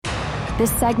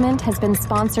This segment has been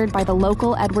sponsored by the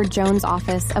local Edward Jones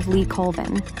office of Lee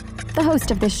Colvin. The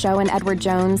host of this show and Edward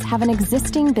Jones have an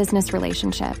existing business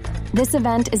relationship. This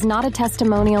event is not a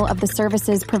testimonial of the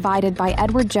services provided by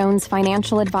Edward Jones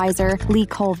financial advisor Lee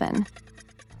Colvin.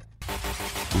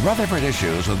 Rutherford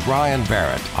Issues with Brian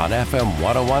Barrett on FM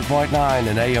 101.9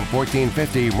 and AM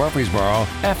 1450 Murfreesboro,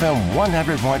 FM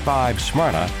 100.5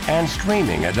 Smyrna, and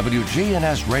streaming at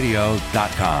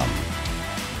WGNSradio.com.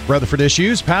 Rutherford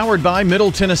Issues, powered by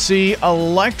Middle Tennessee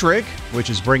Electric, which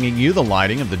is bringing you the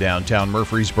lighting of the downtown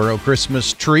Murfreesboro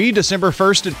Christmas tree December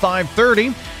 1st at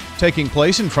 5:30, taking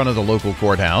place in front of the local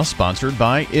courthouse, sponsored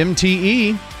by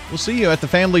MTE. We'll see you at the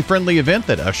family-friendly event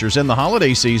that ushers in the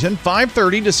holiday season,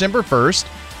 5:30 December 1st.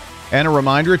 And a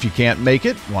reminder, if you can't make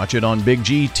it, watch it on Big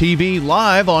G TV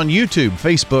live on YouTube,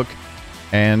 Facebook,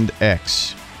 and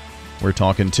X. We're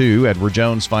talking to Edward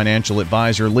Jones financial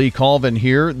advisor Lee Colvin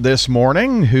here this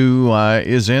morning, who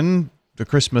is in the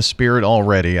Christmas spirit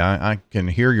already. I can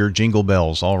hear your jingle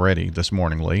bells already this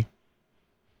morning, Lee.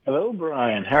 Hello,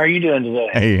 Brian. How are you doing today?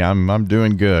 Hey, I'm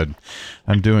doing good.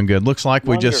 I'm doing good. Looks like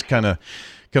we just kind of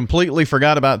completely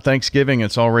forgot about Thanksgiving.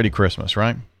 It's already Christmas,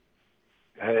 right?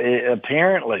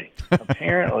 Apparently.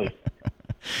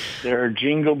 There are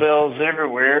jingle bells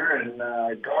everywhere and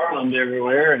garland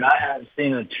everywhere, and I haven't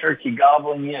seen a turkey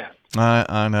gobbling yet.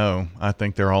 I know. I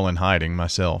think they're all in hiding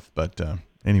myself, but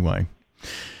anyway.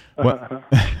 Well,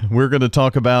 we're going to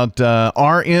talk about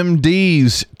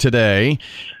RMDs today,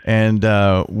 and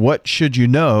what should you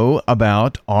know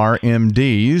about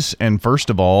RMDs? And first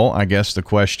of all, I guess the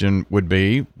question would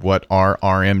be, what are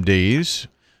RMDs?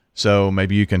 So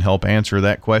maybe you can help answer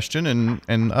that question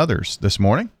and others this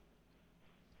morning.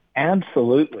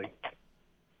 Absolutely.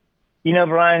 You know,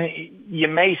 Brian, you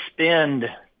may spend,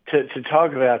 to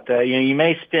talk about that, you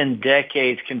may spend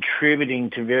decades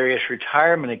contributing to various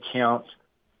retirement accounts,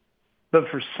 but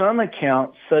for some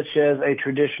accounts, such as a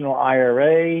traditional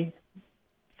IRA,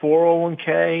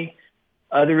 401k,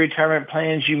 other retirement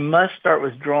plans, you must start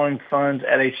withdrawing funds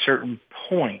at a certain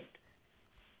point.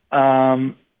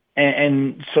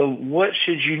 And so what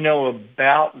should you know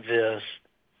about this?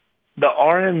 The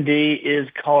RMD is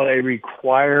called a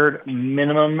required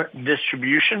minimum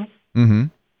distribution. Mm-hmm.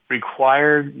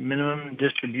 Required minimum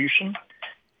distribution.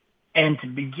 And to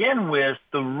begin with,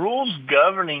 the rules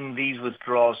governing these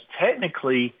withdrawals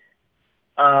technically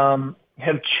have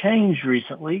changed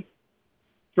recently.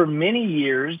 For many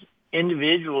years,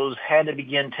 individuals had to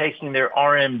begin taking their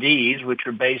RMDs, which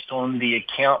are based on the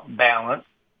account balance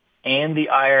and the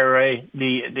IRA,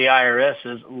 the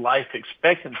IRS's life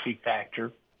expectancy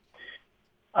factor,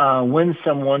 when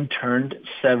someone turned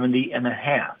 70 and a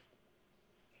half.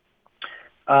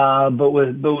 But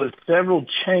with several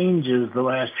changes the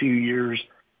last few years,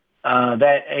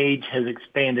 that age has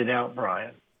expanded out,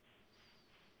 Brian.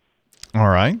 All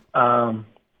right. The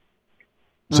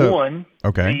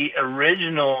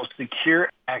original Secure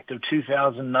Act of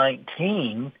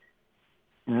 2019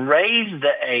 raised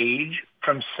the age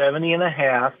from 70 and a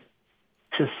half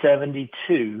to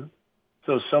 72.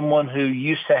 So someone who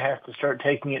used to have to start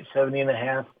taking it 70 and a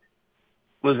half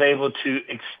was able to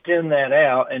extend that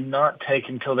out and not take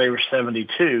until they were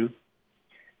 72.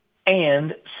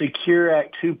 And Secure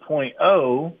Act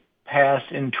 2.0,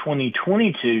 passed in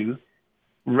 2022,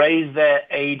 raised that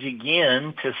age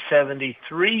again to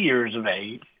 73 years of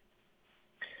age.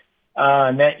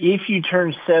 Now, if you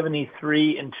turned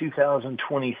 73 in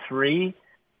 2023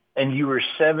 and you were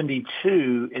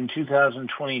 72 in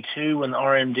 2022 when the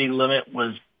RMD limit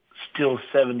was still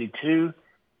 72,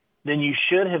 then you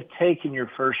should have taken your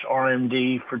first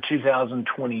RMD for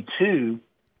 2022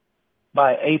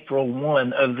 by April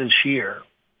 1 of this year.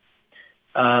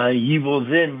 You will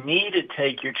then need to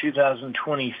take your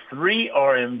 2023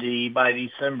 RMD by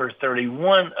December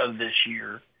 31 of this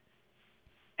year.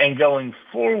 And going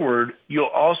forward, you'll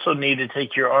also need to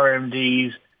take your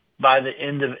RMDs by the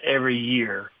end of every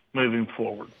year moving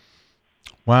forward.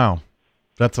 Wow.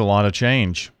 That's a lot of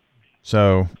change.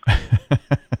 So,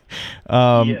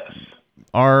 yes.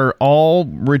 Are all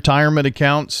retirement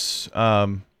accounts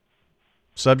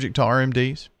subject to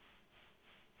RMDs?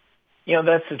 You know,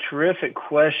 that's a terrific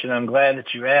question. I'm glad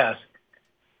that you asked.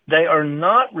 They are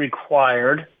not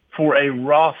required for a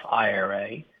Roth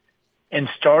IRA. And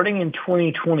starting in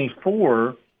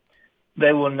 2024,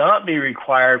 they will not be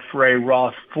required for a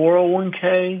Roth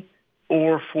 401k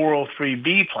or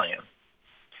 403b plan.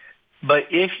 But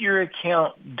if your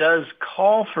account does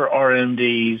call for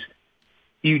RMDs,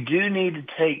 you do need to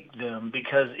take them,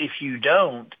 because if you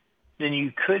don't, then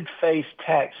you could face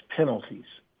tax penalties.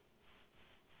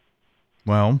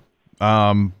 Well,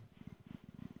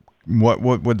 what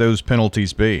would those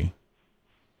penalties be?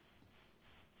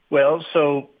 Well,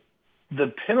 so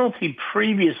the penalty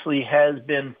previously has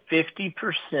been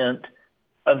 50%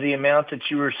 of the amount that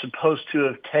you were supposed to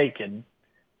have taken.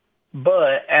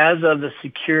 But as of the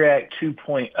Secure Act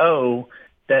 2.0,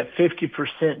 that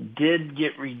 50% did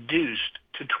get reduced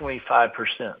to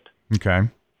 25%. Okay.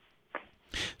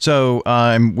 So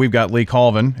we've got Lee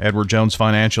Colvin, Edward Jones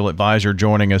Financial Advisor,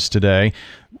 joining us today.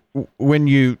 When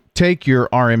you take your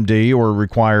RMD or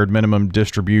required minimum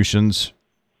distributions,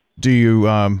 do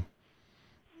you,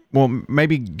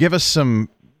 maybe give us some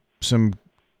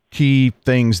key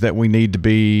things that we need to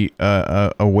be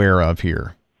aware of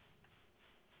here,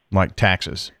 like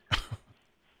taxes.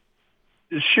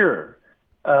 Sure.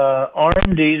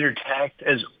 RMDs are taxed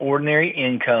as ordinary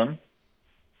income,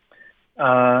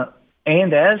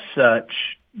 and as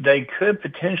such, they could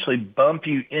potentially bump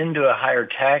you into a higher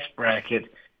tax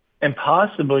bracket and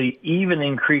possibly even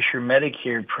increase your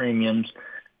Medicare premiums,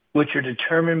 which are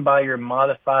determined by your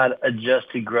modified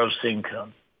adjusted gross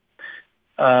income.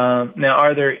 Now,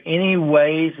 are there any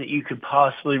ways that you could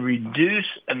possibly reduce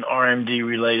an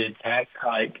RMD-related tax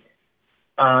hike?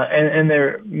 And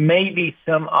there may be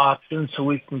some options, so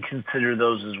we can consider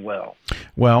those as well.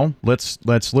 Well, let's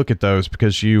look at those,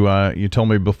 because you told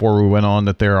me before we went on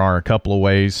that there are a couple of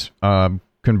ways: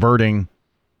 converting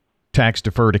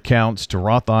tax-deferred accounts to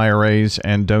Roth IRAs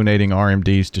and donating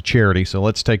RMDs to charity. So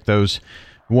let's take those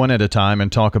one at a time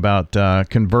and talk about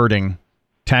converting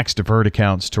tax-deferred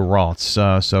accounts to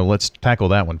Roths. So let's tackle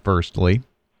that one first, Lee.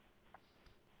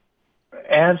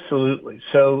 Absolutely.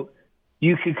 So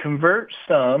you could convert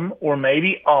some or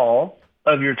maybe all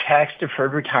of your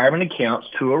tax-deferred retirement accounts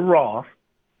to a Roth.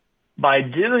 By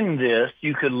doing this,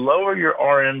 you could lower your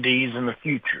RMDs in the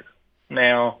future.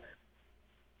 Now,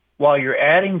 while you're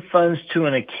adding funds to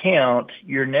an account,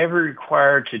 you're never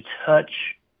required to touch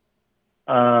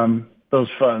those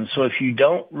funds. So if you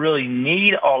don't really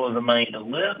need all of the money to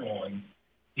live on,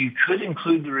 you could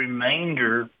include the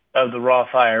remainder of the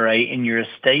Roth IRA in your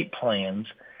estate plans,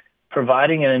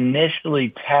 providing an initially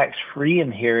tax-free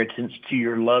inheritance to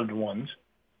your loved ones.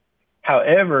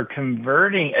 However,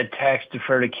 converting a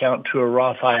tax-deferred account to a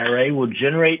Roth IRA will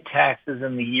generate taxes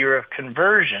in the year of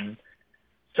conversion,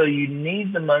 so you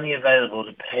need the money available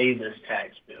to pay this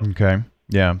tax bill. Okay.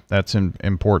 Yeah, that's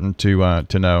important to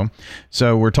know.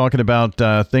 So we're talking about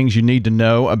things you need to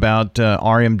know about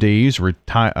RMDs,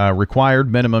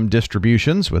 required minimum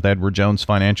distributions, with Edward Jones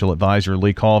Financial Advisor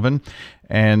Lee Colvin.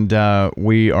 And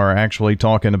we are actually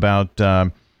talking about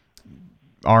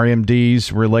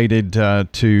RMDs related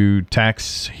to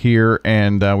tax here.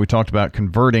 And we talked about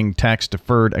converting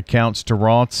tax-deferred accounts to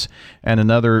Roths, and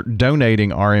another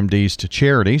donating RMDs to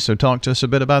charity. So talk to us a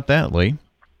bit about that, Lee.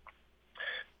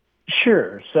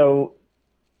 Sure. So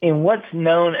in what's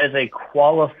known as a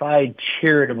qualified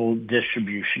charitable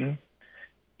distribution,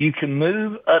 you can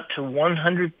move up to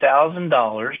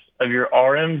 $100,000 of your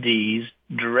RMDs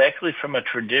directly from a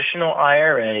traditional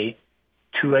IRA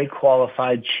to a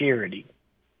qualified charity,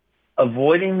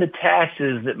 avoiding the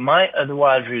taxes that might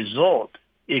otherwise result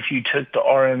if you took the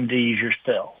RMDs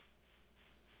yourself.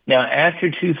 Now,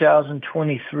 after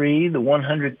 2023, the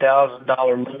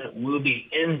 $100,000 limit will be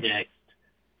indexed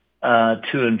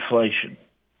to inflation.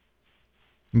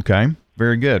 Okay,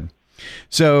 very good.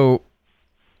 So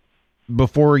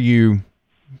before you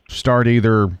start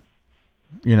either,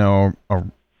 a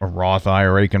Roth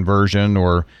IRA conversion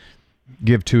or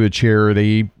give to a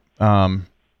charity, I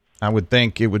would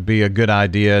think it would be a good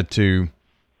idea to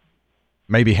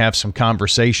maybe have some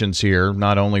conversations here,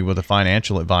 not only with a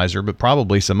financial advisor, but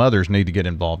probably some others need to get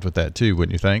involved with that too,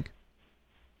 wouldn't you think?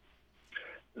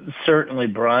 Certainly,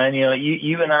 Brian.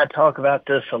 You and I talk about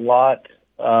this a lot.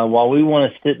 While we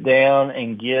want to sit down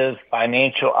and give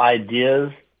financial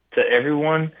ideas to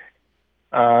everyone,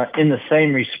 in the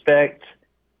same respect,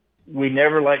 we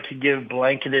never like to give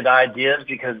blanketed ideas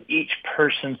because each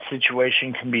person's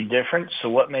situation can be different. So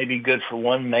what may be good for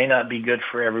one may not be good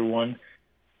for everyone.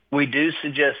 We do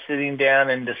suggest sitting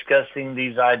down and discussing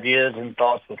these ideas and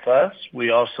thoughts with us. We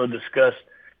also discuss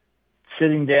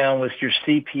sitting down with your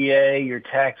CPA, your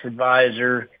tax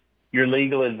advisor, your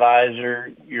legal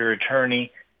advisor, your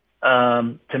attorney,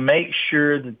 to make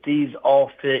sure that these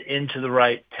all fit into the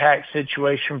right tax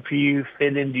situation for you,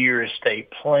 fit into your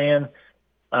estate plan,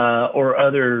 or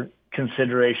other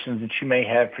considerations that you may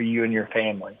have for you and your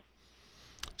family.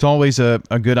 It's always a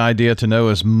good idea to know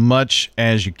as much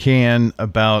as you can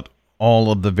about all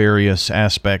of the various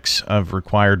aspects of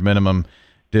required minimum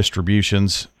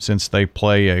distributions, since they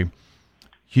play a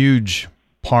huge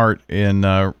part in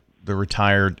the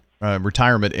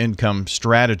retirement income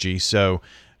strategy. So,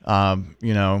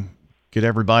 get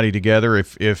everybody together.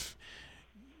 If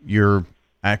you're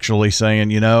actually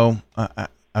saying,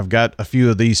 I've got a few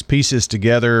of these pieces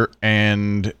together,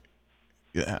 and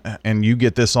you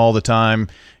get this all the time,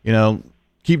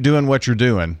 keep doing what you're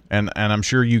doing. And I'm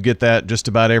sure you get that just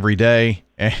about every day,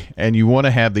 and you want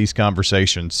to have these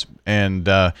conversations. And,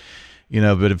 but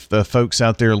if the folks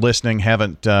out there listening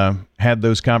haven't had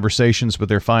those conversations with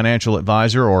their financial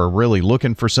advisor or are really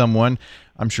looking for someone,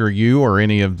 I'm sure you or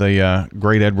any of the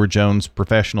great Edward Jones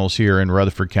professionals here in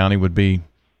Rutherford County would be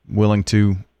willing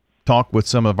to talk with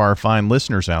some of our fine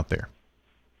listeners out there.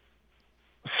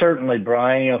 Certainly,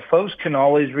 Brian. Folks can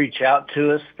always reach out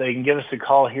to us. They can give us a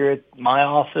call here at my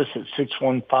office at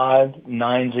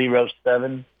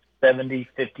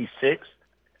 615-907-7056.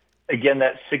 Again,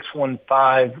 that's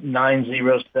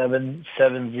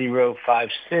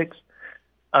 615-907-7056.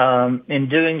 In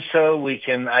doing so, we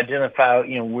can identify,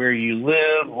 where you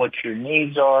live, what your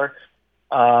needs are,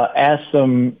 ask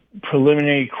some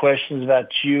preliminary questions about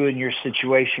you and your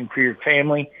situation for your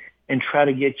family, and try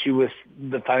to get you with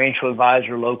the financial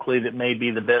advisor locally that may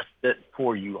be the best fit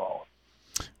for you all.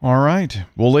 All right.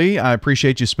 Well, Lee, I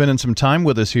appreciate you spending some time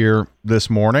with us here this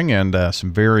morning, and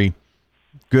some very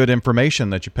good information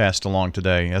that you passed along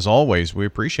today. As always, we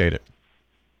appreciate it.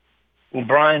 Well,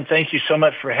 Brian, thank you so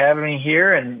much for having me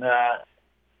here, and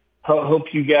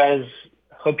hope you guys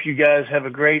have a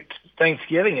great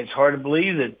Thanksgiving. It's hard to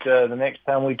believe that the next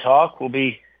time we talk will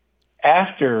be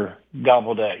after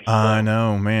Gobble Day. So. I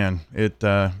know, man.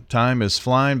 Time is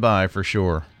flying by for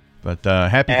sure. But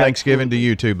happy Thanksgiving to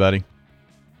you too, buddy.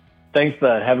 Thanks,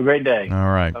 bud. Have a great day.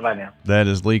 All right. Bye-bye now. That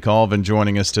is Lee Colvin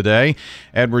joining us today.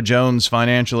 Edward Jones,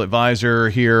 financial advisor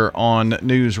here on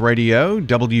News Radio,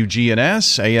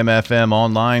 WGNS, AM/FM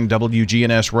online,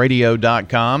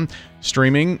 WGNSradio.com,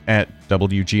 streaming at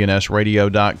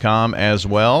WGNSradio.com, as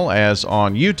well as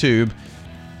on YouTube,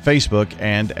 Facebook,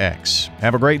 and X.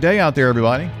 Have a great day out there,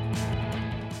 everybody.